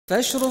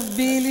فاشرف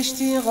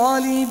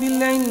بالاشتغال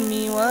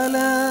بالعلم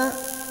ولا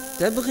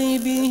تبغي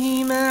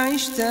به ما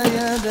عشت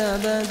يا ذا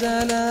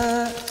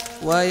بدلا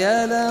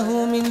ويا له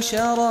من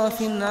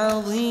شرف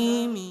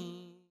عظيم.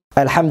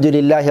 الحمد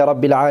لله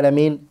رب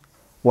العالمين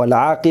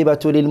والعاقبة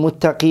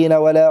للمتقين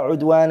ولا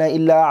عدوان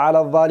إلا على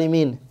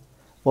الظالمين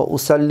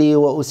وأصلي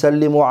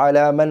وأسلم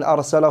على من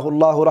أرسله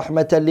الله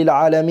رحمة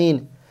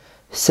للعالمين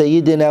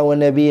سيدنا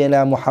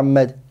ونبينا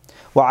محمد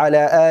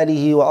وعلى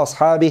آله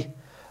وأصحابه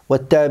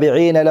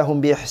والتابعين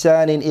لهم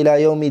بإحسان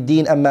إلى يوم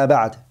الدين أما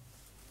بعد.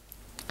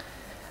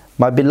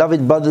 My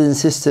beloved brothers and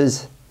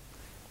sisters,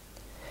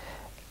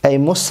 a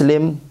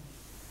Muslim,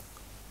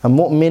 a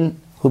mu'min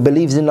who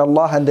believes in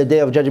Allah and the Day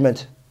of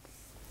Judgment,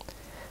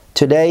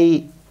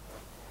 today,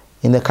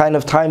 in the kind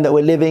of time that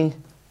we're living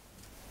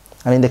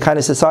and in the kind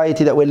of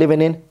society that we're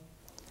living in,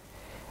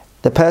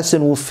 the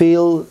person will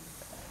feel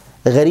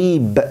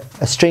ghareeb,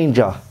 a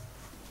stranger,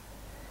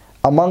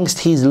 amongst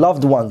his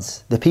loved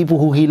ones, the people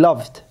who he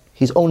loved,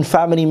 his own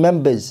family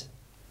members.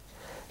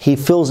 He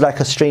feels like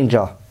a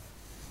stranger.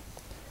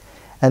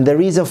 And the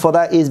reason for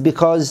that is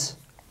because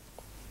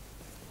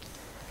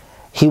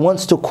he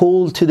wants to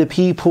call to the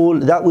people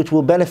that which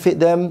will benefit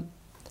them,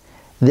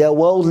 their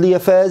worldly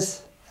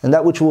affairs, and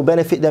that which will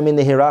benefit them in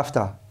the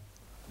hereafter.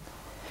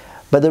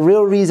 But the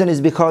real reason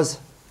is because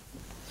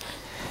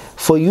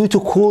for you to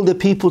call the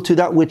people to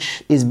that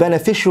which is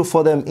beneficial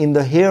for them in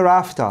the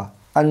hereafter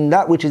and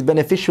that which is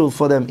beneficial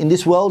for them in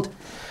this world,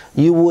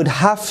 you would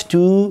have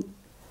to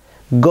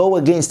go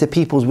against the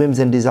people's whims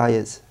and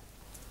desires.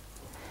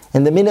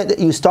 And the minute that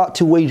you start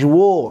to wage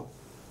war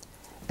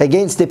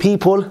against the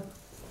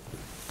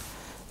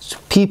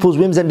people's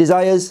whims and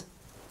desires,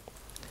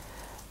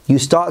 you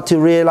start to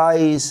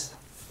realize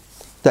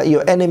that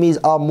your enemies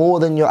are more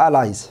than your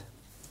allies.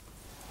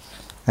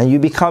 And you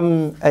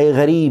become a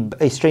ghareeb,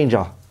 a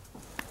stranger.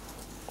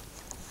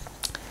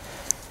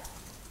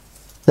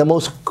 The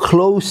most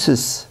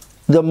closest,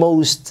 the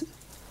most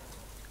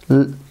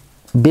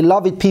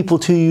beloved people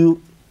to you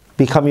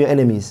become your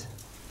enemies.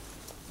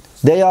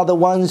 They are the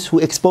ones who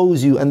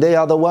expose you, and they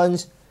are the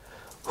ones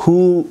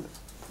who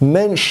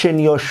mention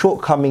your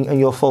shortcoming and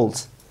your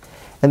faults.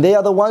 And they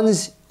are the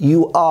ones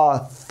you are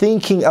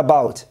thinking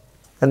about,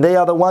 and they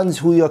are the ones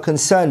who you are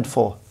concerned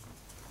for.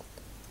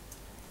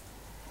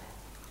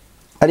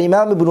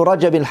 Al-Imam Ibn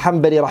Rajab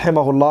Al-Hanbali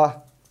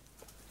rahimahullah,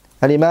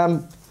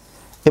 Al-Imam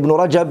Ibn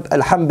Rajab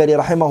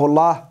Al-Hanbali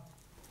rahimahullah,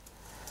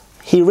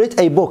 he wrote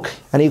a book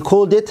and he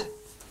called it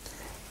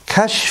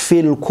كشف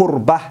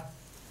الكربة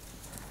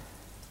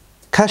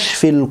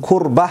كشف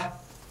الكربة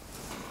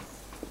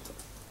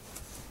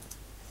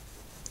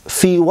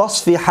في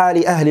وصف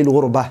حال أهل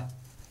الغربة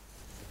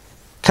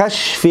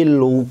كشف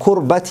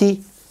الكربة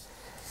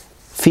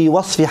في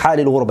وصف حال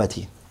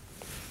الغربة,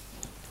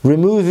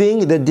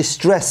 removing the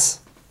distress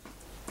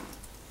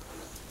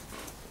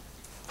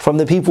from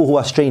the people who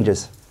are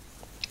strangers.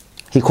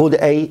 He called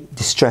it a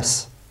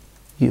distress,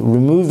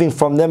 removing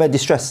from them a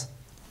distress.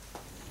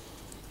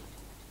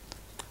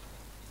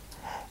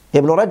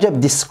 Ibn Rajab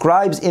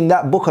describes in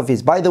that book of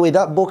his, by the way,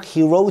 that book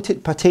he wrote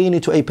it pertaining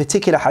to a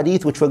particular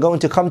hadith which we're going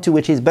to come to,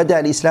 which is بدأ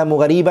الإسلام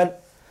غريبا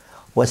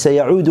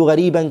وسيعود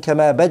غريبا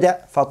كما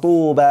بدأ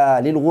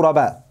فطوبى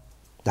للغرباء.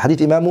 The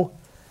hadith Imam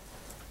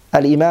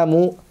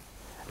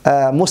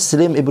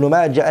Muslim, Ibn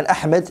Majah and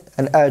Ahmed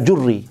and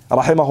Ajurri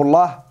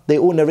rahimahullah, they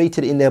all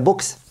narrated in their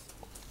books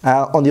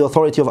on the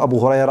authority of Abu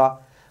Hurairah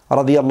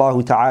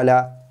radiyallahu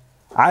ta'ala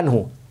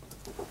anhu.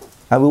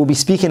 And we will be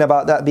speaking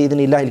about that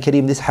bi'idhnillahi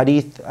al-kareem, this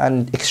hadith,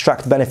 and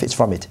extract benefits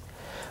from it.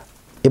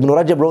 Ibn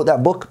Rajab wrote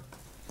that book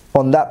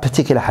on that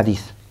particular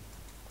hadith.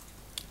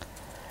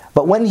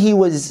 But when he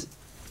was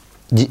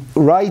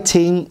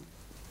writing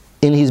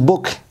in his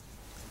book,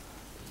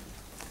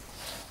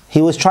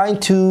 he was trying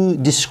to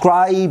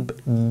describe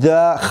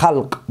the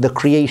khalq, the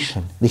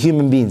creation, the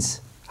human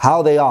beings,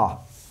 how they are.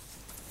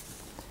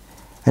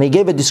 And he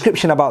gave a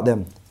description about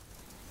them.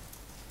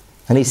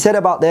 And he said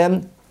about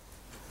them,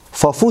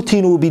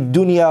 فَفُتِنُوا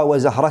بِالدُّنْيَا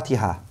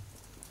وَزَهْرَتِهَا,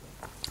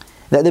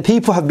 that the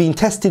people have been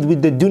tested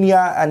with the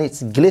dunya and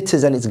its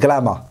glitters and its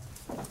glamour.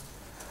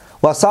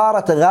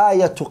 وَصَارَتْ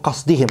غَايَةُ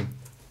قَصْدِهِمْ,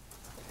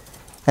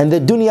 and the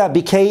dunya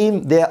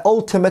became their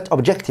ultimate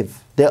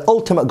objective, their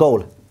ultimate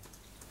goal.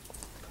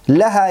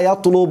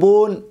 لَهَا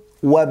يَطْلُبُونَ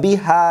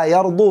وَبِهَا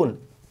يَرْضُونَ,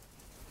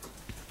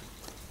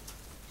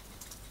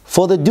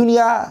 for the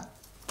dunya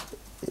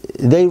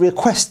they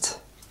request,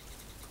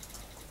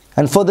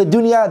 and for the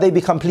dunya they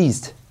become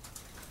pleased.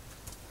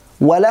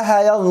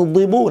 وَلَهَا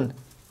يَغْضِبُونَ,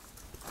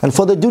 and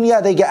for the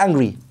dunya they get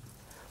angry.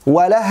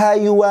 وَلَهَا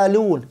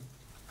يُوَالُونَ,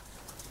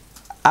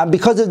 and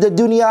because of the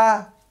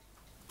dunya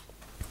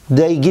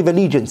they give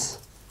allegiance.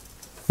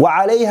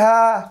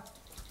 وَعَلَيْهَا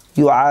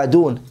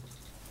يُعَادُونَ,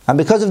 and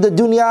because of the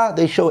dunya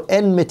they show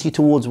enmity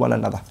towards one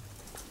another.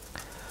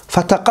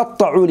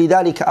 فَتَقَطَّعُوا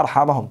لِذَلِكَ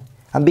أَرْحَامَهُم,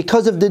 and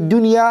because of the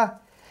dunya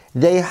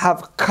they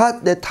have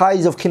cut the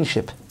ties of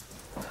kinship.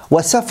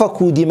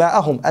 وَسَفَكُوا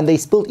دِمَاءَهُم, and they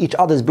spilled each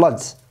other's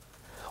bloods.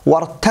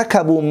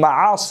 وَارْتَكَبُوا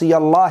مَعَاصِيَ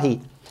اللَّهِ,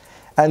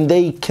 and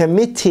they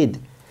committed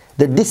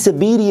the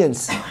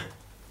disobedience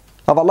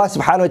of Allah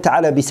subhanahu wa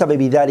ta'ala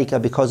bisababi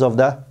dhalika, because of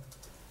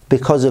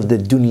the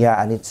dunya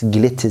and its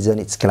glitters and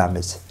its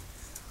glamours.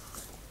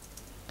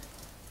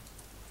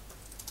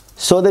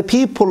 So the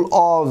people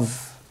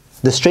of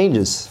the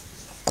strangers,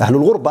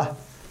 Ahlul Ghurbah,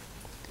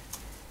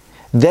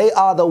 they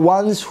are the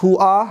ones who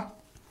are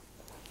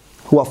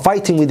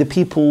fighting with the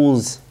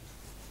people's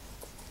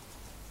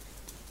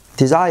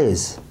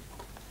desires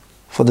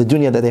for the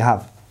dunya that they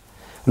have.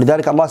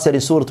 لذلك Allah said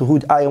in Surah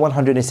Hud, ayah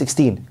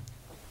 116.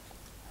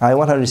 Ayah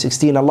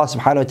 116, Allah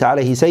subhanahu wa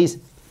ta'ala, He says,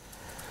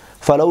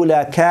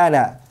 فَلَوْلَا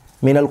كَانَ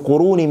من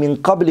القرون من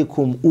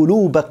قبلكم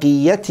أولو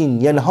بقية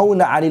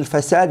ينهون عن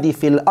الفساد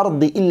في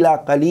الأرض إلا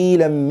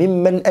قليلا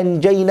ممن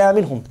أنجينا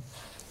منهم.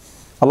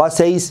 Allah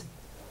says,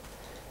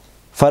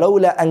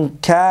 فلولا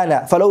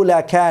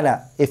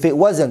كان, if it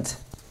wasn't,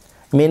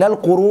 من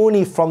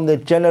القرون, from the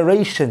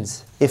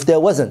generations, if there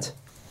wasn't,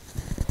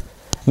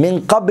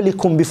 من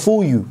قبلكم,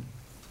 before you,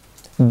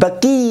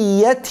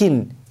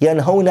 بقية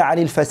ينهون عن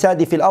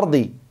الفساد في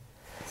الأرض,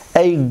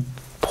 a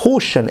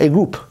portion, a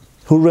group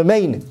who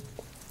remain,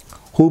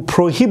 who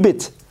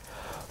prohibit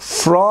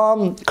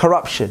from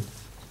corruption,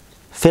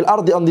 fil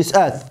ardi, on this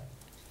earth.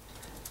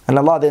 And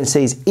Allah then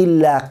says,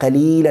 إِلَّا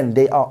قَلِيلًا,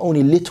 they are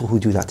only little who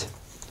do that.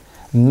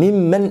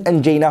 مِمَّنْ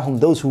أَنْجَيْنَاهُم,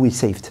 those who we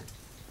saved.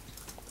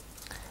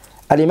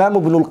 Al-Imam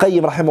Ibn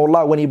al-Qayyim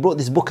rahimahullah, when he brought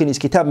this book in his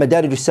kitab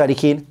Madarij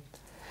al-Salikin,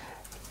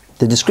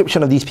 the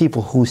description of these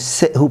people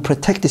who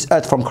protect this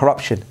earth from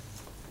corruption,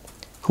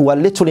 who are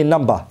little in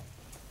number,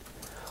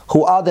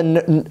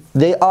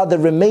 they are the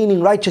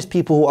remaining righteous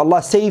people who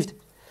Allah saved.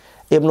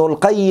 Ibn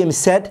al-Qayyim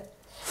said,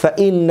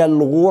 فَإِنَّ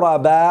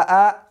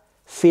الْغُرَبَاءَ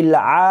فِي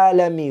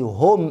الْعَالَمِ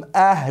هُمْ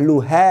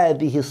أَهْلُ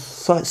هَذِهِ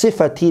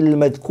الصِّفَةِ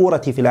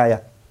الْمَذْكُورَةِ فِي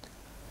الْآيَةِ.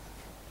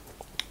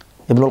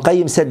 Ibn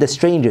al-Qayyim said, the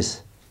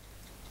strangers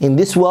in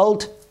this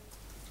world,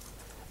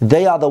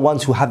 they are the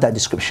ones who have that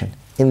description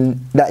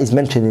that is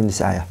mentioned in this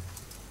ayah.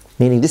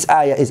 Meaning this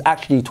ayah is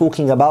actually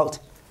talking about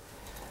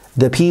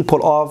the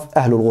people of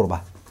Ahlul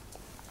Ghurbah.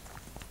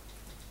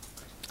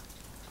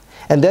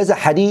 And there's a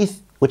hadith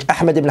which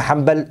Ahmad ibn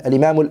Hanbal,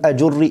 Al-Imam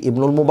Al-Ajurri,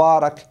 Ibn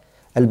Al-Mubarak,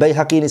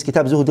 Al-Bayhaqi in his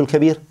kitab Zuhud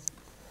Al-Kabir,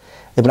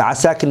 Ibn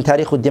Asakir in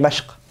Tarikh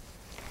Al-Dimashq,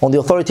 on the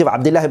authority of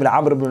Abdullah ibn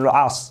Amr ibn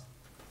Al-As,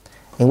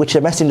 in which the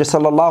Messenger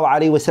sallallahu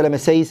alayhi wa sallam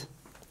says,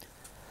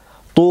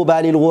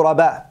 طُوبَى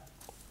لِلْغُرَبَاء,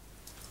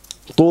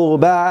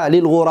 طُوبَى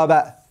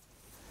لِلْغُرَبَاء.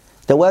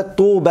 The word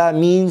طُوبَى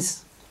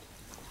means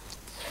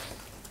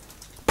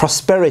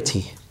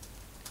prosperity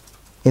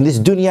in this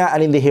dunya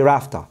and in the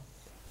hereafter.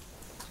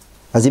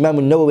 As Imam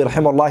al-Nawawi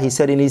rahimahullah, he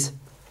said in his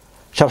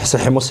Sharh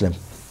Sahih Muslim,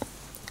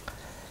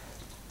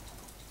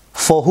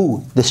 for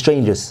who? The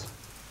strangers.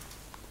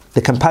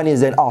 The companions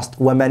then asked,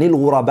 وَمَنِ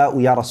الْغُرَبَاءُ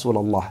يَا رَسُولَ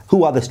اللَّهِ,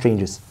 who are the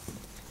strangers?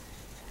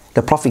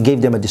 The Prophet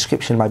gave them a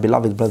description, my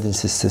beloved brothers and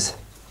sisters.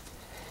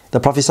 The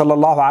Prophet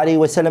sallallahu alaihi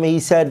wasallam,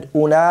 he said,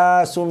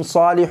 أُنَاسٌ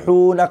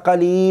صَالِحُونَ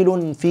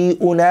قَلِيلٌ فِي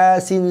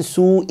أُنَاسٍ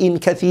سُوءٍ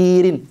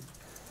كَثِيرٍ.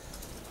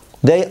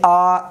 They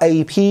are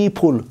a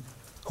people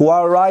who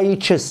are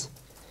righteous.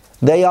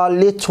 They are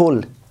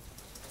little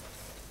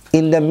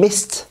in the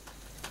midst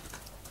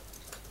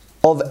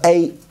of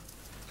a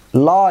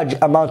large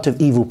amount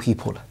of evil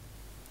people.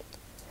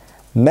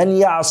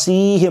 مَنْ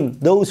يَعْصِيهِمْ,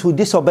 those who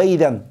disobey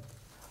them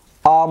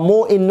are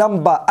more in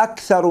number,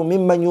 أَكْثَرُ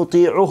مِمَّنْ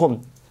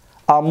يُطِيعُهُمْ,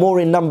 are more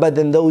in number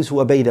than those who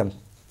obey them.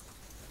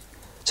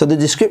 So the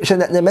description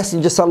that the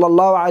Messenger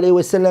sallallahu alaihi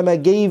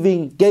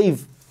wasallam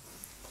gave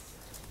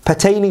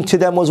pertaining to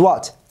them was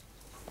what?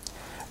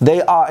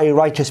 They are a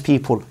righteous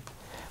people,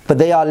 but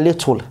they are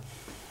little.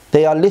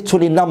 They are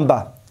little in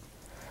number,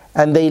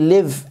 and they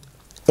live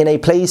in a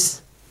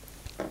place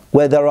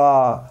where there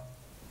are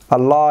a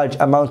large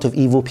amount of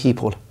evil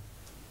people.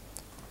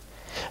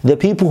 The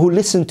people who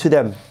listen to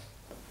them,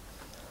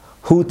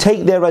 who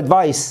take their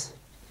advice,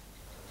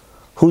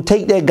 who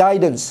take their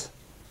guidance,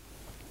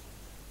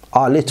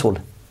 are little.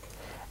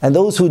 And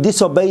those who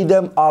disobey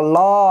them are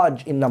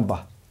large in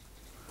number.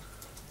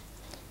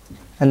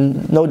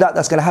 And no doubt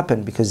that's going to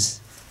happen, because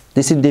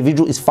this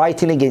individual is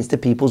fighting against the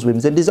people's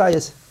whims and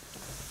desires.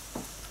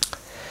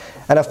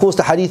 And of course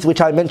the hadith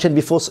which I mentioned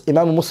before,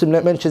 Imam Muslim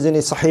mentions in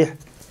his Sahih,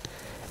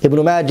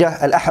 Ibn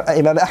Majah,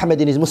 Imam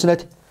Ahmad in his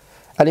Musnad.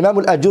 Al-Imam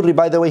Al-Ajurri,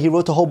 by the way, he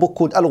wrote a whole book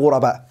called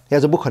Al-Ghuraba. He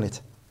has a book on it.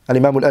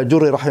 Al-Imam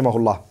Al-Ajurri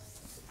rahimahullah.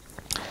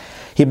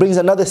 He brings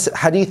another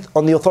hadith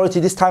on the authority,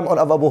 this time on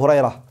Abu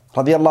Hurairah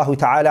radiyallahu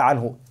ta'ala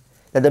anhu,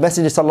 that the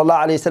Messenger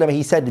sallallahu alayhi wa sallam,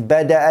 he said,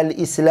 Bada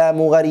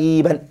al-Islamu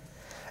ghariban.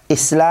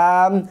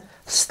 Islam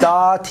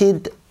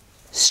started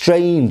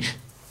strange.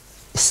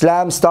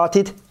 Islam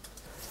started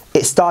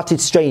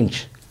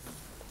strange.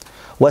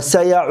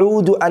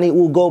 وَسَيَعُودُ, and it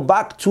will go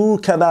back to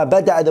كَمَا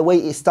بَدَأَ, the way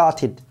it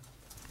started,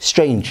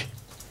 strange.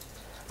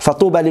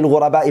 فَطُوبَى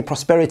لِلْغُرَبَاءِ,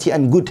 prosperity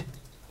and good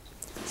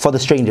for the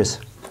strangers.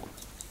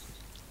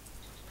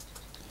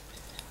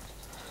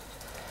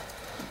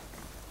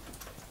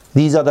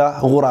 These are the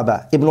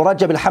ghuraba. Ibn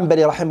Rajab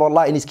al-Hanbali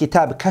rahimahullah in his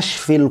kitab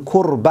Kashf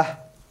al-Kurbah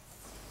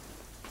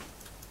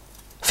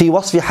في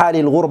وصف حال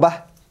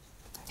الغربة,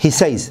 he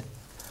says,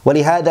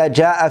 ولهذا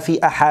جاء في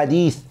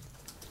أحاديث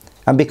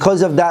And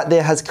because of that,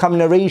 there has come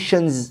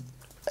narrations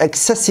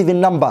excessive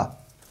in number.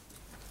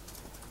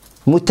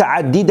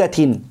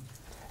 متعددة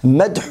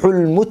مدح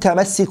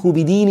المتمسك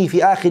بدينه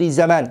في آخر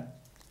الزمان,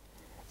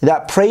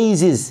 that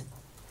praises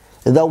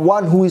the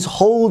one who is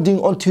holding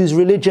onto his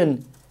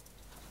religion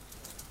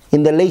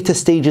in the later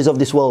stages of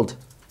this world.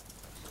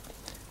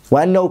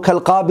 وأنه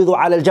كالقابض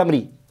على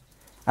الجمر,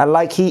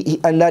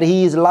 and that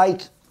he is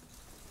like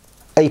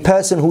a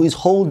person who is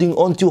holding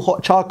onto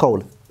hot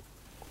charcoal.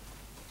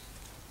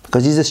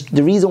 Because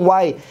the reason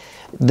why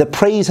the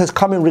praise has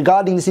come in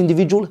regarding this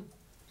individual,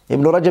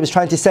 Ibn Rajab is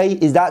trying to say,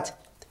 is that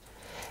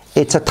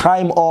it's a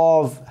time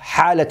of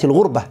حالة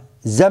الغربة,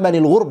 زمن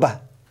الغربة.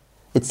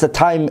 It's the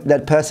time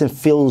that person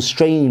feels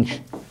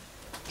strange.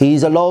 He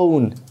is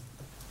alone.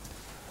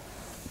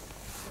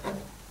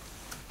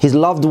 His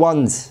loved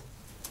ones,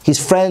 his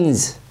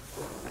friends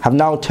have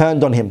now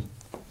turned on him.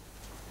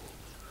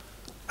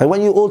 I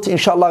want you all to,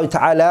 inshallah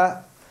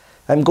ta'ala,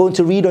 I'm going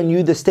to read on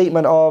you the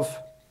statement of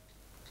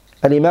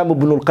Al-Imam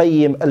Ibn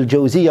Al-Qayyim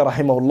Al-Jawziyya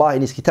rahimahullah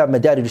in his kitab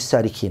Madarij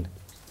Al-Salikin.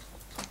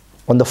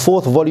 On the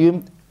 4th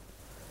volume,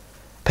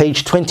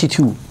 page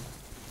 22.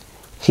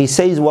 He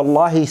says,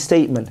 Wallahi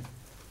statement,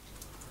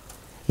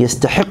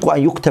 يستحق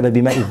أن يكتب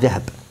بماء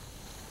الذهب.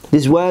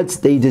 These words,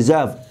 they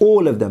deserve,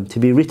 all of them, to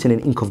be written in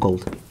ink of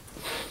gold.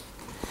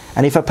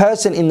 And if a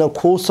person in the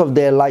course of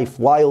their life,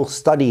 while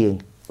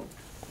studying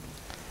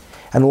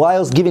and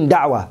whilst giving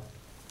da'wah,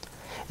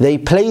 they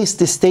place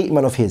this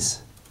statement of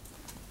his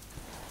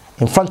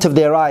in front of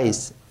their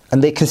eyes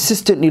and they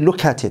consistently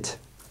look at it,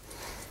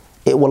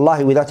 it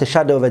wallahi, without a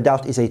shadow of a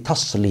doubt, is a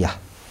tasliyah.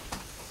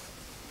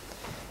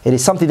 It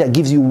is something that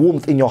gives you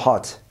warmth in your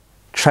heart,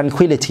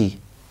 tranquility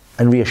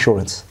and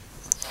reassurance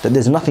that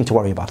there's nothing to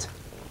worry about.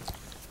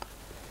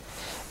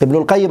 Ibn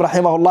al-Qayyim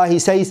rahimahullah, he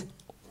says,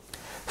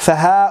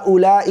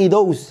 فَهَؤُلَاءِ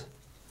those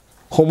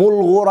هُمُ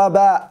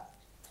الْغُرَبَاء,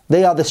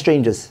 they are the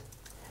strangers.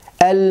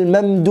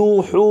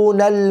 الْمَمْدُوحُونَ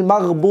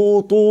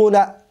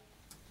الْمَغْبُوطُونَ,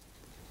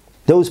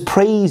 those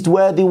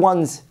praiseworthy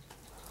ones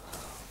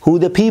who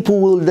the people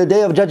will, the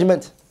day of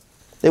judgment,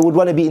 they would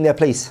want to be in their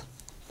place.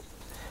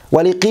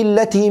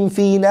 وَلِقِلَّتِهِمْ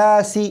فِي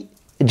نَاسِ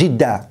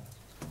جِدًّا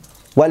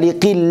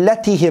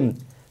وَلِقِلَّتِهِمْ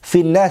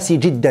فِي النَّاسِ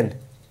جِدًّا,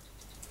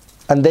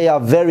 and they are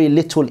very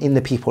little in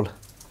the people.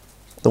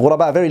 The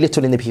ghuraba are very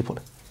little in the people.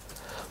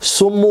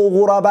 Summu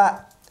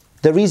ghuraba,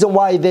 the reason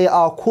why they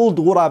are called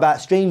ghuraba,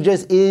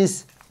 strangers,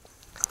 is,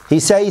 he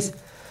says,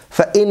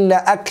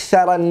 فَإِنَّ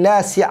أَكْثَرَ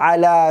النَّاسِ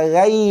عَلَى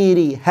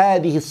غَيْرِ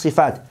هَذِهِ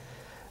الصِّفَاتِ,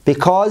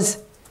 because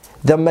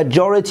the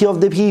majority of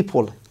the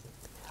people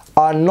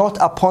are not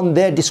upon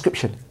their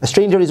description. A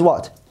stranger is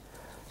what?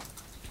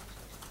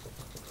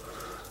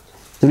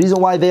 The reason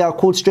why they are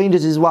called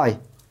strangers is why?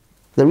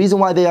 The reason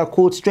why they are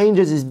called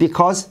strangers is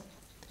because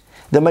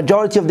the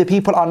majority of the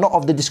people are not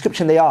of the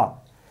description they are.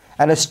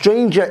 And a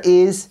stranger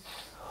is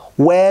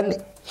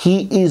when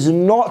he is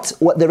not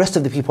what the rest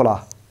of the people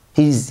are.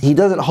 He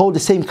doesn't hold the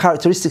same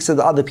characteristics as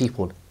the other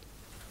people.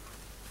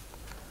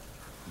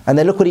 And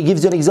then look what he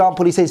gives you an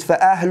example. He says,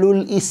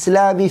 فَأَهْلُ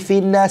الْإِسْلَامِ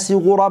فِي النَّاسِ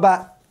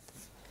غُرَبَاء,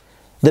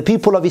 the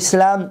people of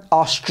Islam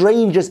are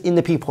strangers in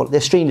the people.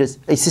 They're strangers.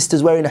 A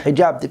sister's wearing a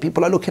hijab, the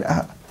people are looking at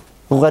her.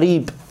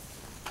 Gharib.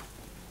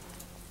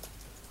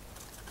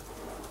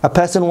 A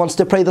person wants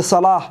to pray the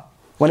salah.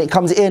 When it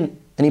comes in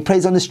and he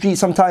prays on the street,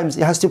 sometimes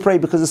he has to pray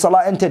because the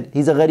salah entered.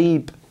 He's a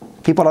gharib.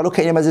 People are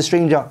looking at him as a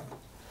stranger.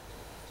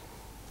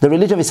 The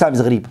religion of Islam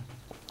is gharib.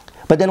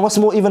 But then what's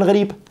more even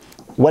gharib?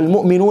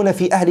 وَالْمُؤْمِنُونَ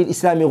فِي أَهْلِ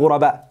الْإِسْلَامِ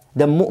غُرَبَاء,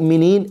 the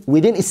mu'mineen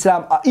within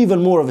Islam are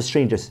even more of a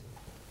strangers.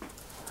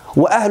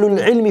 وَأَهْلُ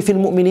الْعِلْمِ فِي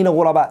الْمُؤْمِنِينَ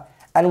غُرَبَاء,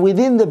 and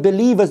within the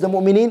believers, the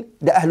mu'mineen,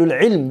 the ahlul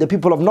ilm, the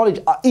people of knowledge,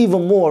 are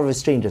even more of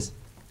strangers.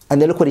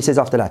 And then look what he says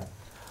after that.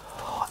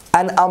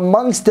 And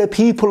amongst the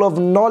people of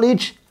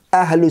knowledge,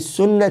 ahlus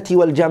sunnati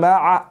wal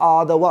jama'ah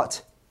are the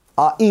what?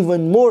 Are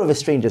even more of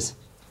strangers.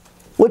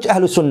 Which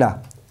ahlus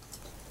sunnah?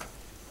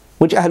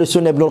 Which ahlus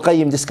sunnah Ibn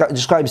al-Qayyim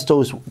describes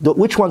those?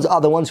 Which ones are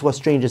the ones who are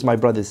strangers, my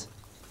brothers?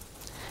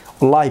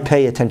 Allah,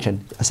 pay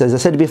attention. As I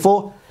said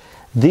before,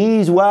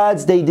 these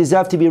words, they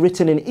deserve to be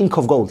written in ink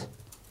of gold.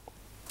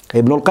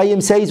 Ibn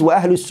al-Qayyim says,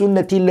 وَأَهْلُ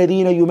السُّنَّةِ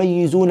الَّذِينَ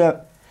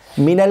يُمَيِّزُونَ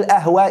مِنَ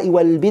الْأَهْوَاءِ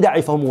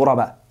وَالْبِدَعِ فَهُمْ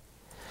غُرَبَاء.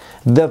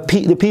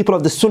 The people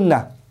of the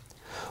sunnah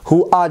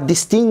who are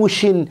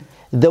distinguishing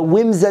the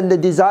whims and the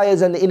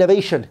desires and the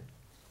innovation,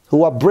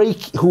 who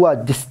are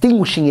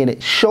distinguishing in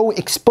it,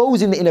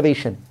 exposing the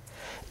innovation,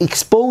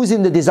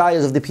 exposing the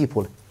desires of the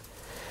people,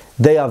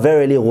 they are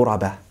verily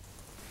ghuraba.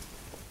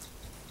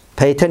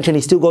 Pay attention,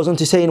 he still goes on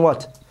to say in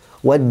what?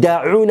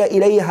 وَالدَّاعُونَ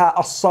إِلَيْهَا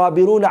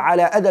الصَّابِرُونَ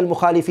عَلَى أَذَى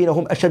الْمُخَالِفِينَ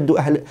هُمْ أَشَدُّ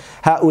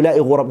هَؤُلَاءِ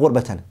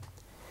غُرْبَةً.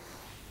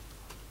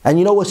 And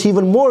you know what's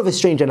even more of a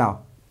stranger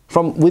now,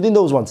 from within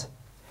those ones,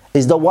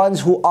 is the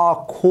ones who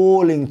are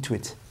calling to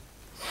it.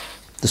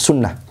 The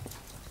sunnah.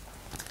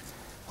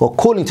 Who are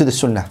calling to the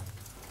sunnah.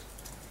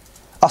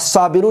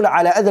 الصَّابِرُونَ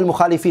عَلَى أَذَى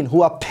الْمُخَالِفِينَ,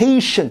 who are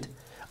patient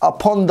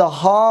upon the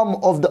harm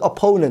of the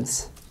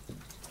opponents.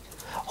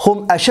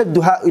 هُمْ أَشَدُّ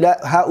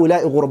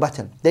هَؤُلَاءِ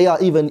غُرْبَةً. They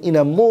are even in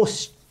a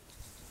most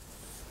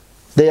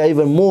They are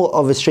even more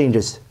of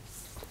strangers.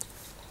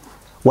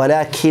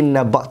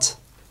 وَلَكِنَّ but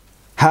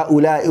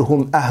هَؤُلَاءِ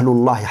هُمْ أَهْلُ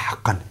اللَّهِ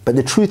حَقًّا. But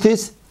the truth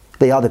is,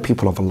 they are the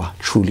people of Allah,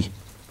 truly.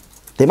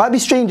 They might be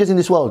strangers in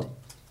this world,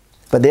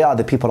 but they are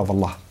the people of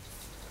Allah.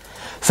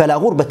 فَلَا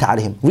غُرْبَةَ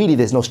عَلَيْهِمْ. Really,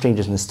 there's no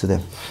strangeness to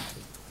them.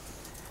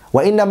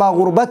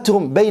 وَإِنَّمَا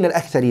غُرْبَتْهُمْ بَيْنَ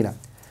الْأَكْثَرِينَ.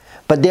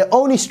 But they're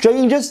only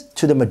strangers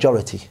to the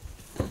majority.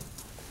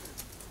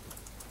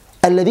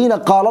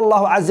 الَّذِينَ قَالَ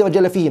اللَّهُ عَزَّ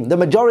وَجَلَّ فِيهِمْ. The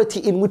majority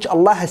in which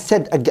Allah has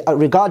said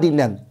regarding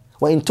them,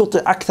 وَإِن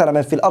تُطِعْ أَكْثَرَ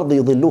مَنْ فِي الْأَرْضِ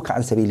يُضِلُّوكَ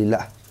عَنْ سَبِيلِ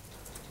اللَّهِ.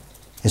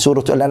 In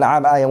Surah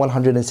Al-An'am, ayah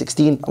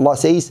 116, Allah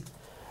says,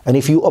 and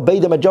if you obey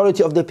the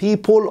majority of the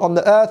people on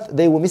the earth,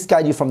 they will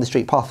misguide you from the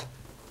straight path.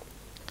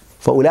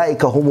 فَأُولَٰئِكَ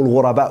هُمُ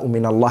الْغُرَبَاءُ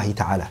مِنَ اللَّهِ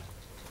تَعَالَى.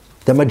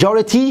 The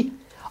majority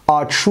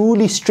are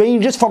truly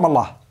strangers from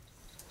Allah.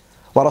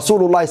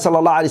 وَرَسُولُ اللَّهِ صَلَّى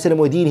اللَّهُ عَلَيْهِ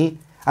وَسَلَّمَ وَدِينِهِ.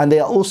 And they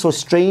are also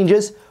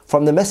strangers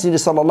from the Messenger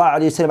sallallahu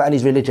alayhi wa sallam and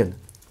his religion.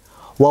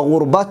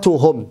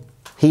 وَغُرْبَتُهُمْ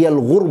هِيَ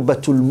الْغُرْبَةُ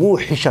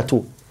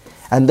الْمُوحِشَةُ.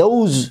 And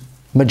those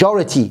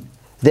majority,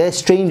 their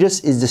strangers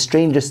is the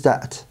strangers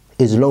that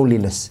is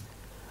loneliness.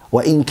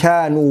 وَإِن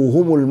كَانُوا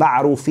هُمُ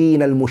الْمَعْرُوفِينَ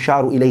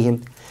الْمُشَارُ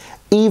إِلَيْهِمْ.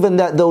 Even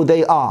that though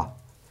they are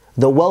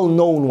the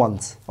well-known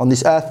ones on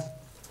this earth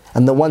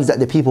and the ones that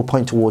the people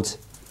point towards,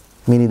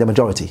 meaning the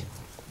majority.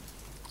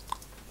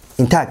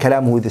 انتهى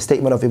كلامه with the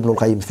statement of Ibn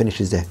al-Qayyim,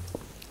 finishes there.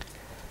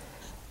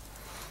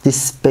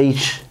 This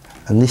speech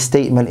and this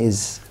statement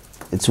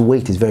its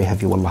weight is very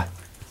heavy, wallah.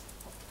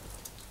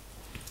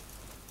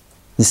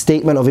 The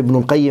statement of Ibn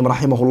al-Qayyim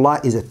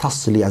rahimahullah is a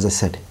tasli, as I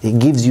said. It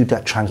gives you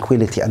that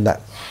tranquility and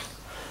that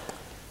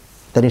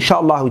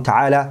inshaAllah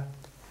ta'ala,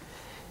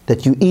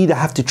 that you either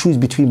have to choose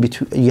between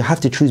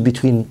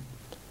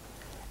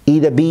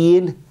either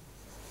being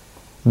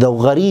the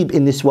gharib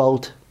in this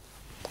world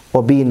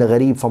or being the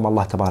gharib from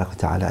Allah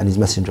ta'ala and His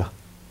Messenger.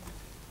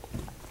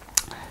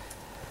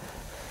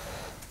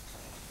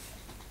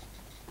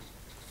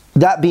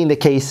 That being the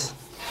case,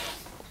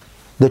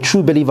 the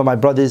true believer, my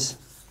brothers,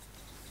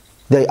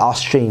 they are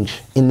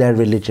strange in their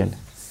religion.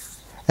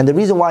 And the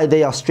reason why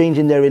they are strange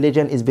in their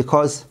religion is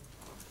because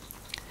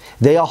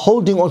they are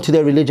holding on to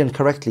their religion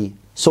correctly.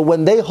 So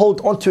when they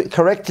hold on to it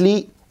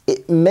correctly,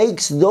 it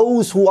makes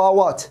those who are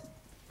what?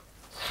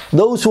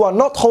 Those who are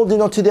not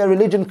holding on to their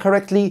religion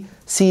correctly,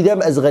 see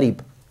them as gharib.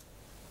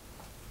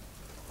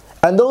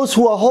 And those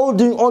who are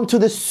holding on to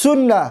the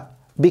sunnah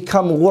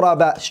become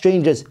ghuraba,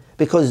 strangers.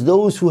 Because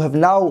those who have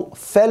now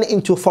fell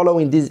into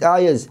following these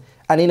ayahs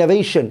and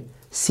innovation,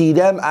 see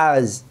them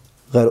as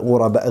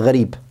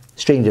gharib,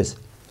 strangers.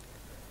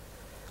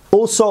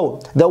 Also,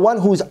 the one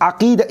whose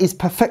aqeedah is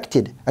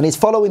perfected and is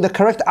following the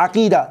correct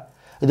aqeedah,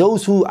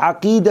 those whose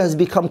aqeedah has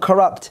become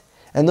corrupt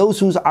and those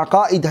whose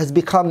aqaid has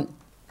become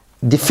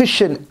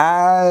deficient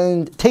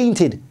and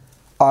tainted,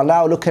 are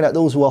now looking at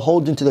those who are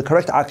holding to the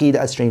correct aqeedah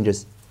as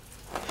strangers.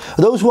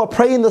 Those who are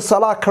praying the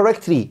salah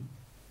correctly,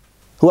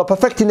 who are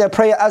perfecting their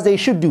prayer as they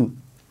should do,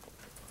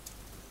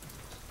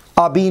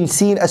 are being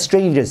seen as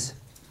strangers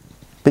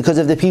because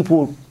of the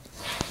people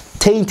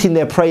tainting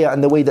their prayer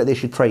and the way that they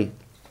should pray.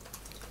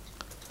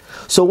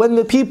 So when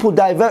the people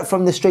divert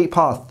from the straight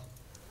path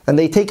and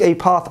they take a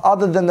path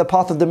other than the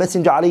path of the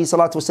Messenger alayhi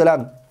salatu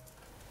wasalam,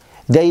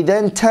 they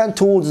then turn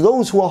towards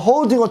those who are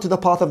holding on to the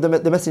path of the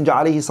Messenger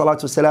alayhi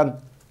salatu wasalam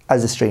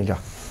as a stranger.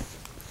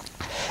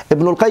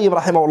 Ibn al-Qayyim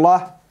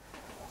rahimahullah,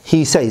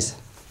 he says,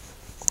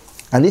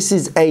 and this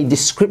is a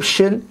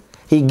description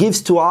he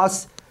gives to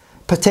us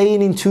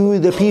pertaining to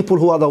the people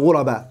who are the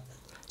ghuraba.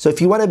 So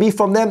if you want to be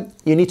from them,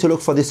 you need to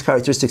look for these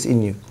characteristics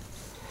in you.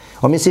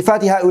 ومن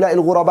صفات هؤلاء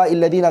الغرباء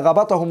الذين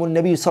غبطهم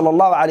النبي صلى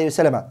الله عليه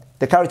وسلم.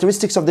 The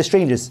characteristics of the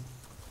strangers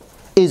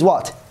is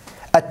what?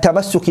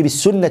 التمسك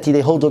بالسنة.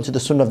 They hold on to the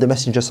sunnah of the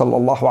Messenger صلى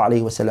الله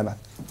عليه وسلم.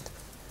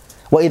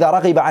 وإذا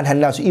رغب عنها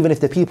الناس. Even if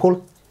the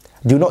people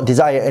do not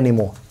desire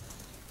anymore,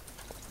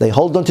 they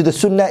hold on to the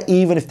sunnah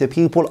even if the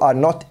people are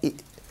not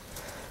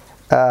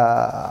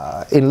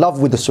in love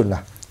with the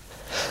sunnah.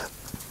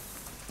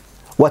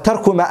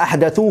 وَتَرْكُ مَا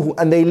أَحْدَثُوهُ.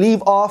 And they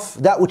leave off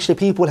that which the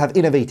people have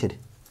innovated.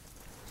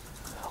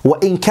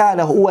 وَإِنْ كَانَ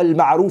هُوَ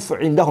الْمَعْرُوفُ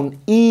عِنْدَهُمْ.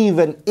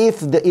 Even if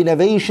the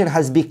innovation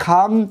has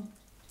become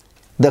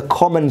the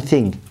common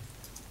thing,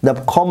 the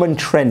common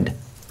trend.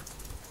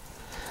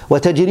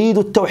 وَتَجْرِيدُ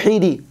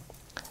التَّوْحِيدِ.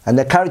 And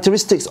the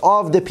characteristics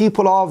of the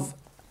people of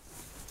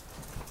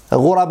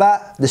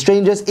ghuraba, the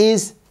strangers,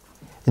 is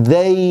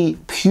they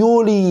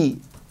purely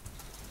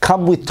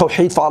come with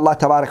tawheed for Allah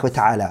tabarak wa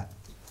ta'ala.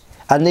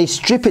 And they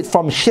strip it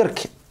from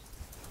shirk.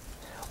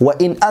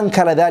 وَإِنْ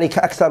أَنْكَرَ ذَلِكَ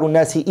أَكْثَرُ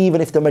النَّاسِ. Even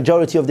if the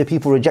majority of the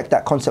people reject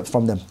that concept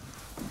from them.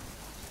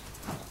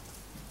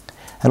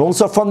 And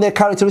also from their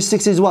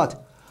characteristics is what?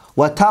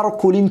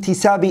 وَتَرْكُ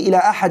الْإِمْتِسَابِ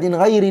إِلَىٰ أَحَدٍ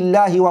غَيْرِ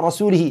اللَّهِ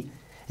وَرَسُولِهِ.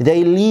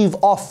 They leave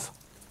off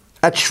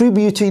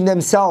attributing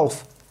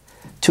themselves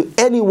to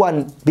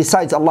anyone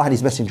besides Allah and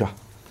His Messenger.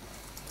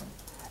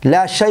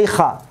 لَا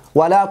شَيْخَ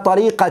وَلَا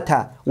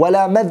طَرِيقَةَ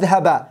وَلَا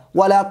مَذْهَبَ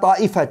وَلَا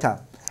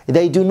طَائِفَةَ.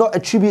 They do not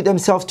attribute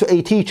themselves to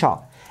a teacher,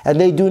 and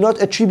they do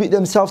not attribute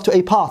themselves to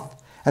a path,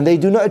 and they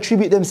do not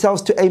attribute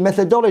themselves to a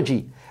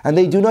methodology, and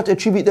they do not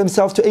attribute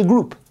themselves to a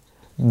group.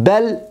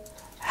 بل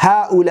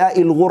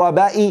هؤلاء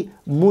الغرباء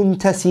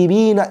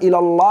منتسبين إلى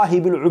الله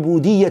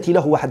بالعبودية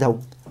له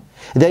وحده.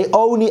 They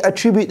only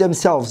attribute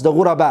themselves, the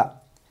ghuraba,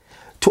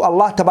 to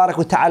Allah Tabarak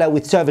wa Ta'ala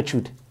with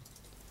servitude.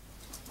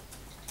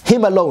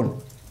 Him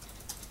alone.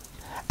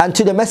 And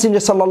to the Messenger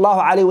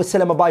sallallahu alayhi wa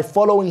sallam by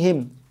following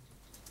him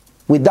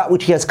with that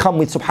which he has come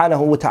with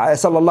subhanahu wa ta'ala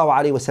sallallahu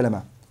alayhi wa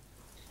sallam.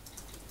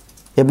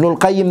 Ibn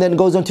al-Qayyim then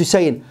goes on to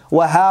saying,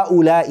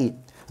 وَهَؤُلَاءِ,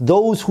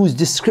 those whose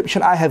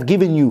description I have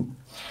given you,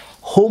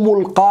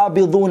 هُمُ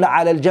الْقَابِضُونَ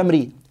عَلَى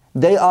الْجَمْرِ,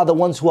 they are the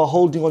ones who are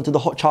holding on to the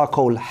hot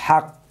charcoal,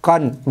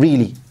 حَقًّا,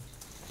 really.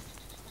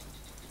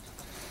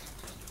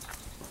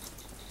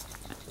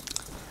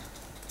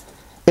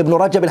 Ibn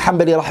Rajab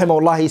al-Hanbali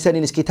rahimahullah, he said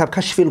in his kitab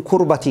Kashf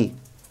al-Kurbati,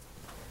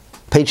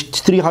 page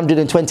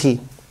 320,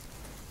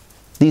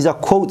 these are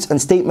quotes and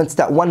statements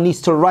that one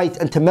needs to write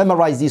and to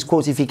memorize these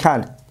quotes if he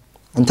can,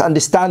 and to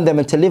understand them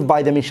and to live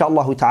by them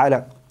inshaAllah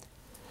ta'ala.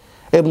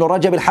 Ibn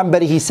Rajab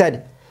al-Hanbali, he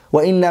said,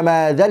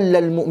 وَإِنَّمَا ذَلَّ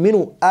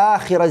الْمُؤْمِنُ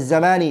آخِرَ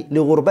الزَّمَانِ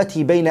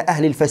لِغُرْبَتِهِ بَيْنَ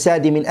أَهْلِ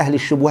الْفَسَادِ مِنْ أَهْلِ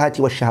الشُّبُهَاتِ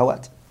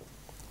وَالشَّهَوَاتِ.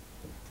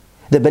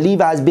 The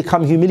believer has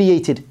become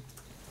humiliated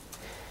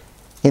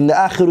in the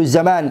Akhiru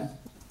Zaman,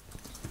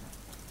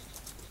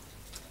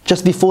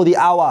 just before the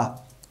hour,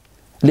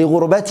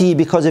 لِغُرْبَتِهِ,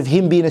 because of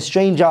him being a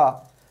stranger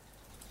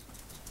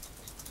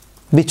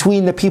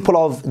between the people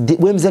of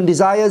whims and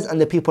desires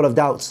and the people of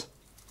doubts.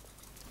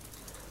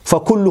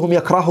 فَكُلُّهُمْ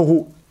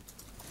يَكْرَهُهُ,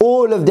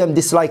 all of them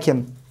dislike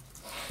him.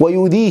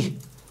 وَيُؤْذِيهِ,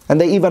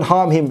 and they even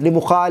harm him.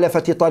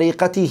 لِمُخَالَفَةِ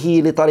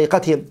طَرِيقَتِهِ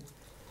لِطَرِيقَتِهِمْ,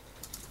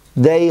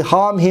 they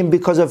harm him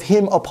because of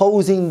him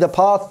opposing the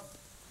path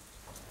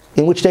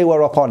in which they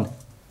were upon.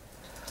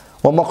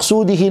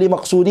 وَمَقْصُودِهِ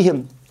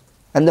لِمَقْصُودِهِمْ,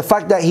 and the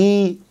fact that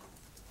he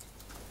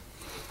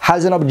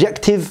has an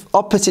objective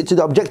opposite to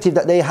the objective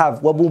that they have.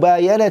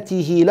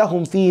 وَمُبَايَنَتِهِ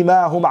لَهُمْ فِي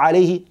مَا هُمْ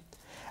عَلَيْهِ,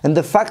 and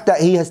the fact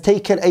that he has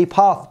taken a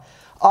path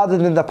other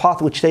than the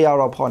path which they are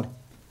upon.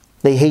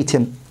 They hate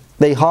him,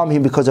 they harm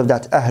him because of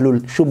that.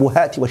 أَهْلُ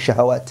الشُّبُهَاتِ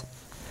وَالشَّهَوَاتِ,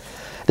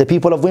 the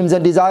people of whims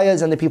and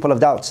desires and the people of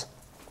doubts.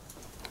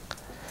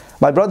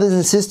 My brothers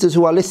and sisters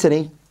who are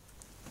listening,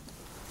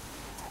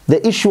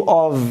 the issue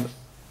of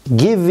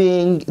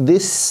giving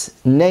this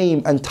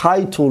name and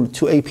title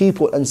to a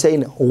people and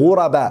saying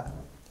ghuraba,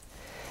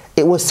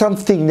 it was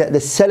something that the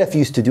salaf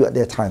used to do at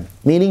their time.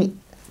 Meaning,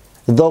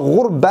 the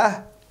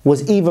ghurba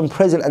was even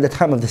present at the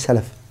time of the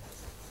salaf.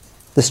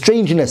 The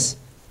strangeness,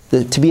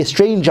 to be a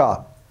stranger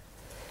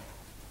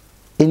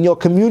in your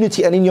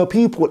community and in your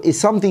people is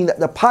something that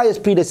the pious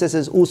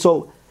predecessors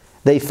also,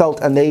 they felt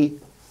and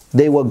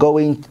they were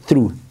going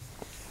through.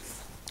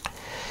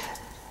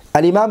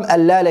 Al-Imam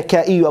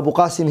Al-Lalaka'i, Abu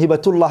Qasim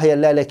Hibatullah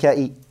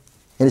Al-Lalaka'i,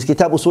 in his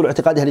kitab Usul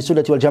I'tiqad Ahl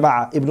Sunnah wal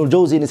Jama'ah, Ibn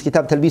al-Jawzi in his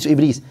kitab Talbis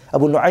Iblis,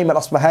 Abu Nu'aym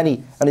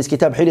al-Asbahani in his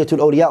kitab Hilyatul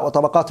Awliya wa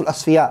Tabaqatul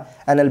Asfiya,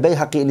 and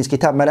Al-Bayhaqi in his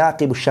kitab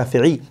Manaqib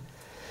al-Shafi'i,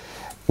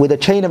 with a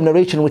chain of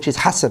narration which is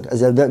Hassan,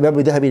 as Imam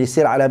Dhahabi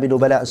Sir Alam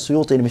Nubala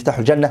al-Suyuti in Miftah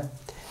al-Jannah,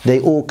 they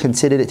all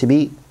considered it to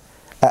be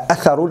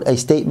atharun, a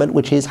statement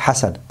which is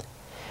Hassan.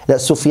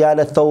 That Sufyan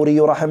al-Thawri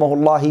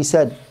rahimahullah, he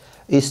said,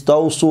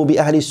 Istawsu bi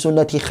ahli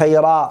sunnati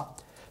khayra,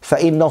 fa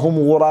innahum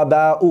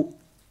ghuraba'u.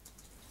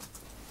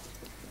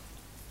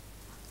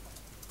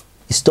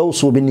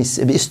 Istawsu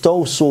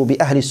bi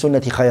ahli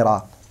sunnati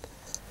khayra.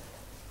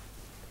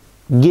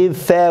 Give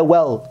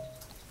farewell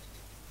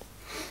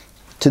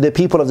to the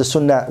people of the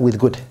sunnah with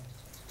good.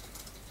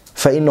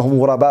 فَإِنَّهُمْ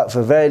غُرَبَاءُ,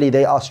 for verily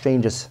they are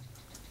strangers.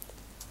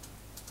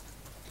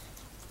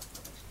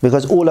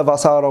 Because all of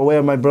us are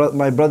aware, my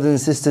brothers and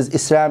sisters,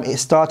 Islam, it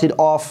started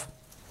off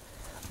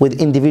with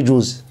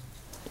individuals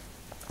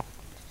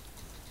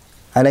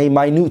and a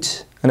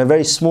minute and a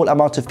very small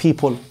amount of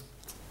people.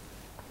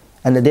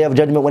 And the day of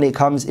judgment, when it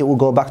comes, it will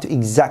go back to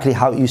exactly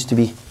how it used to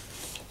be.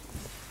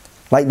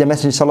 Like the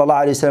Messenger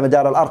sallallahu alayhi wa sallam,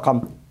 Dar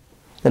al-Arqam,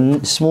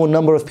 the small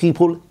number of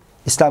people,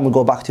 Islam will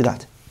go back to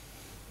that.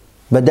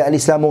 Bada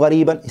al-Islamu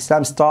ghariban,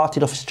 Islam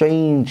started off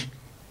strange.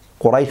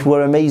 Quraysh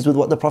were amazed with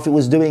what the Prophet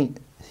was doing.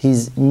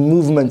 His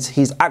movements,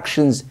 his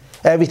actions,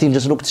 everything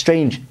just looked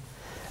strange.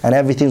 And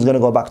everything's going to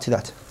go back to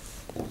that.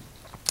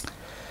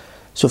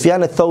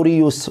 Sufyan al-Thawri,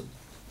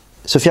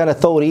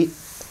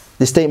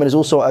 this statement is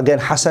also again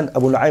Hassan.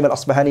 Abu Nu'aym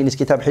al-Asbahani in his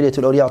kitab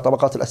Hilyatul Awliya wa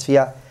Tabaqat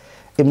al-Asfiya,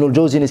 Ibn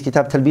al-Jawzi in his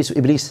kitab Talbis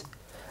Iblis,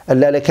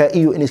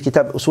 Al-Lalaka'i in his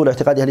kitab Usul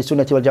I'tiqad Ahl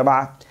Sunnah wal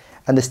Jama'ah.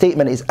 And the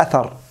statement is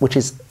athar, which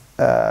is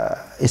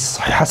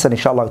Hassan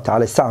inshaAllah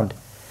ta'ala, sound.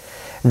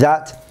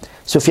 That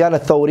Sufyan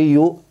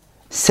al-Thawri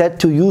said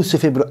to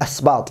Yusuf ibn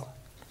Asbat.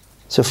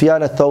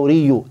 Sufyan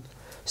al-Thawri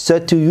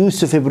said to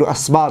Yusuf ibn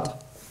Asbat.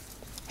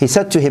 He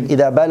said to him,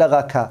 إِذَا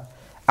بَلَغَكَ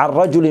عَنْ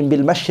رَجُلٍ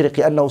بِالْمَشْرِقِ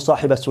أَنَّهُ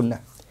صَاحِبَ سُنَّةٍ.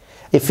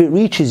 If it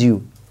reaches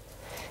you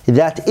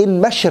that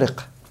in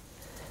Mashriq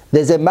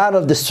there's a man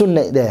of the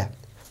Sunnah there,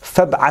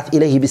 فَابْعَثْ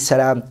إِلَيْهِ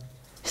بِالسَّلَامِ,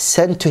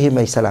 send to him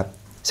a salam.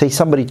 Say,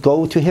 somebody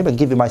go to him and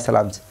give him my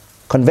salams.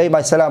 Convey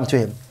my salam to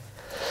him.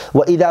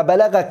 وَإِذَا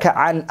بَلَغَكَ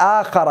عَنْ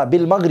آخَرَ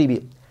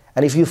بِالْمَغْرِبِ,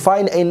 and if you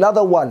find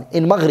another one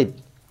in Maghrib,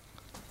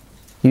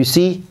 you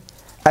see,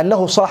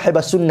 أنه صاحب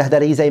السنة,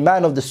 that he is a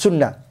man of the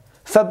sunnah.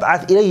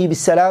 فابعث إليه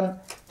بالسلام,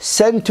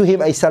 send to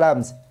him a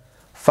salams.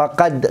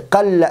 فقد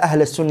قل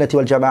أهل السنة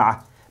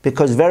والجماعة,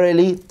 because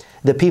verily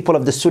the people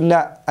of the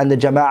sunnah and the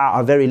jama'ah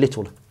are very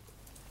little.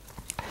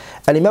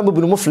 Al-Imam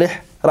Ibn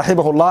Muflih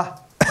rahimahullah,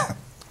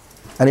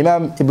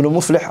 Al-Imam Ibn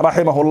Muflih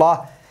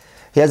rahimahullah,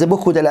 he has a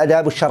book called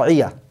Al-Adab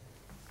Al-Shar'iyyah.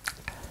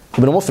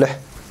 Ibn Muflih,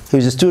 he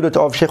was a student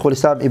of Shaykh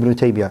al-Islam Ibn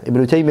Taymiyyah.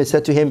 Ibn Taymiyyah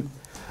said to him,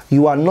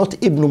 you are not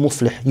Ibn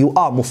Muflih, you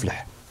are Muflih.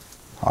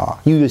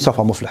 You yourself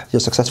are Muflih, you're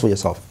successful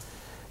yourself.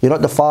 You're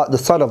not the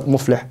son of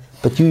Muflih,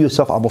 but you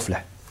yourself are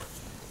Muflih.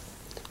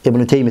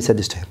 Ibn Taymiyyah said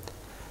this to him.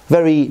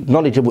 Very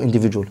knowledgeable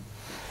individual,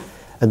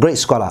 a great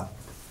scholar.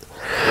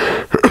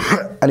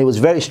 And he was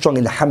very strong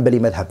in the Hanbali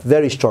madhab,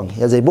 very strong.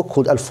 He has a book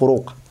called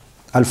Al-Furu'.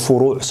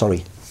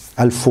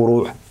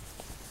 Al-Furu'.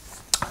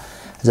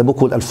 There's a book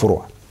called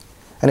Al-Furu'.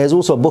 And there's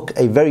also a book,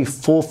 a very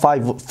four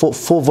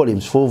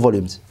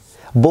volumes,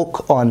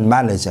 book on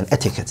manners and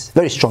etiquette.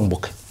 Very strong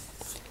book.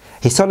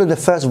 He started in the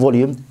first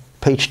volume,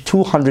 page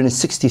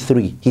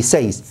 263. He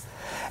says,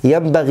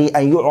 ينبغي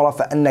أن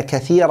يعرف أن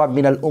كثيرا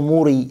من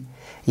الأمور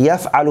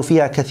يفعل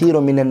فيها كثير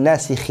من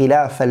الناس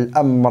خلاف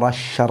الأمر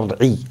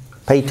الشرعي.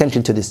 Pay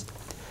attention to this.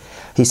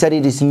 He said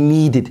it is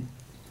needed,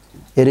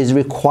 it is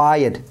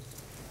required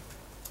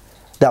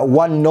that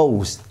one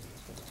knows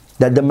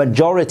that the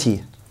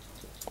majority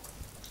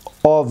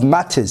of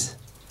matters,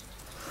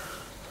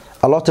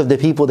 a lot of the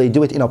people, they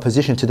do it in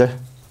opposition to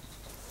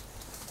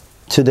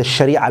the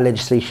Sharia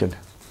legislation.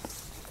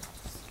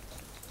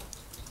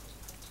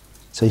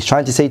 So he's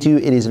trying to say to you,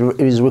 it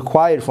is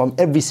required from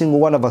every single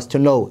one of us to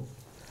know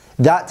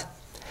that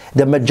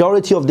the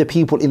majority of the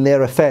people in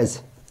their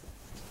affairs,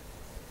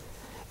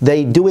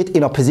 they do it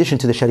in opposition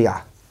to the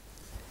Sharia.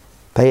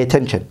 Pay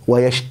attention.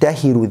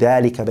 وَيَشْتَهِرُ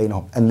ذَلِكَ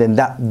بَيْنَهُم. And then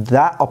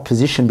that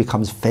opposition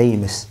becomes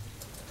famous,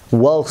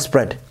 well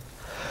spread.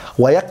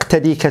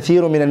 وَيَقْتَدِي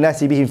كَثِيرٌ مِنَ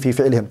النَّاسِ بِهِمْ فِي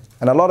فِعْلِهِمْ.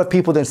 And a lot of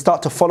people then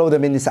start to follow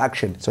them in this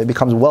action. So it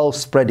becomes well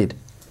spreaded.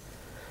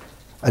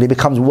 And it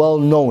becomes well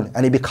known.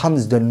 And it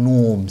becomes the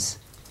norms.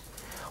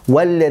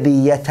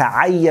 وَالَّذِي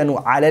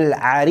يَتَعَيَّنُ عَلَى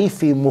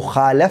الْعَارِفِ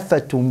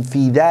مُخَالَفَةٌ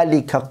فِي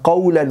ذَلِكَ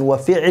قَوْلًا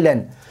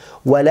وَفِعْلًا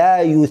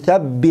وَلَا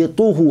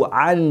يُثَبِّطُهُ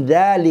عَنْ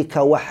ذَلِكَ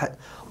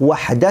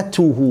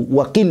وَحْدَتُهُ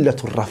وَقِلَّةُ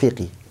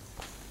الرَّفِيقِ.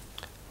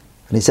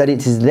 And he said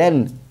it is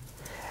then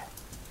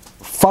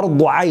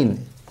fardu ayn,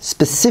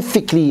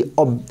 specifically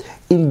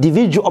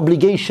individual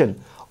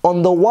obligation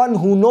on the one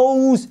who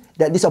knows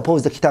that this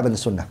opposes the Kitab and the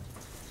Sunnah.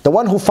 The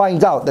one who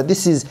finds out that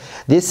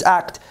this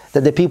act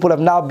that the people have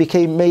now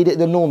made it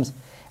the norms,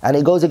 and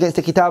it goes against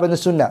the Kitab and the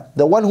Sunnah.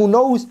 The one who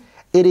knows,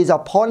 it is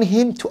upon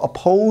him to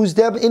oppose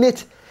them in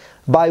it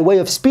by way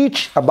of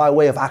speech and by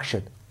way of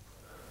action.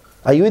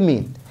 Are you with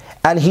me?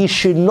 And he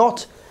should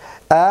not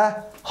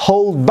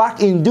hold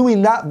back in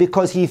doing that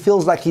because he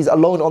feels like he's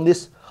alone on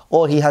this,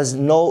 or he has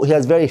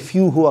very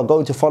few who are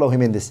going to follow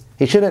him in this.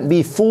 He shouldn't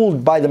be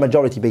fooled by the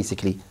majority,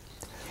 basically.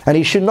 And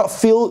he should not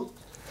feel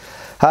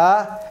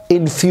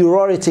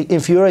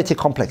inferiority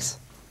complex.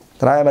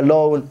 That I am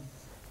alone,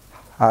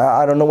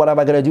 I don't know what am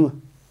I going to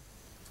do.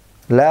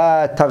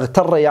 لا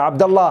تغتر يا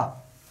عبد الله.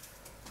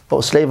 O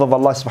slave of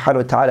Allah subhanahu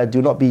wa ta'ala,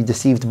 do not be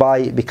deceived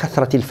by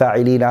بكثرة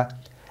الفاعلين,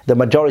 the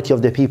majority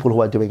of the people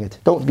who are doing it.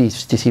 Don't be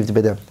deceived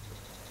by them.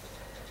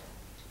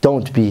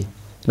 Don't be.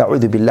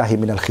 نعوذ بالله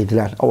من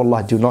الخذلان. Oh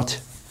Allah, do not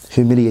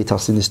humiliate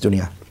us in this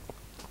dunya.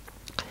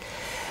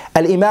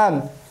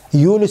 Al-Imam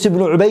Yunus ibn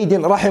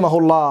Ubaydin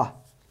rahimahullah.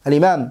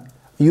 Al-Imam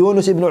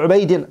Yunus ibn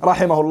Ubaydin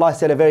rahimahullah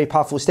said a very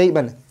powerful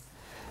statement.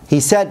 He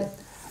said,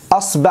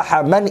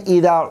 أصبح من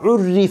إذا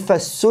عرف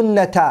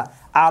السنة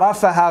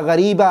عرفها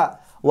غريبا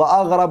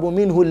وأغرب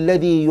منه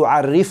الذي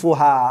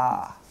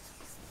يعرفها.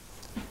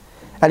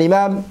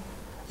 Al-Imam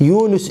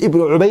Yunus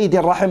ibn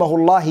Ubaydin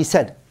rahimahullah, he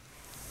said,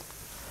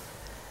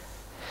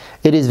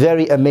 it is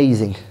very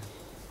amazing.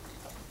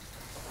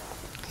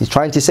 He's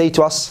trying to say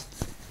to us,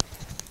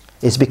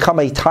 it's become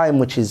a time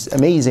which is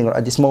amazing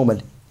at this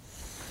moment.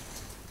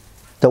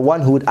 The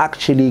one who would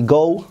actually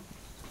go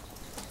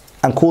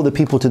and call the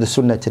people to the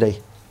Sunnah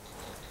today.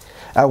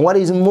 And what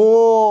is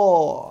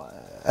more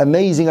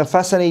amazing and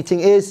fascinating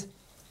is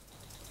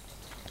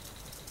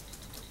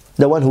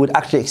the one who would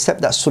actually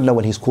accept that Sunnah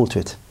when he's called to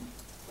it.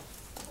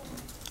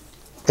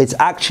 It's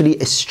actually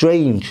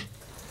strange.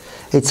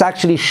 It's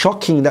actually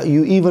shocking that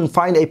you even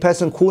find a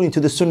person calling to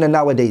the Sunnah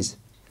nowadays.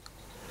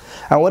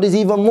 And what is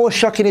even more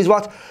shocking is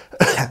what?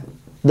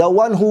 The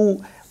one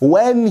who,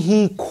 when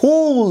he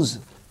calls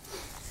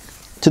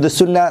to the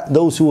Sunnah,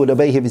 those who would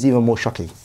obey him is even more shocking.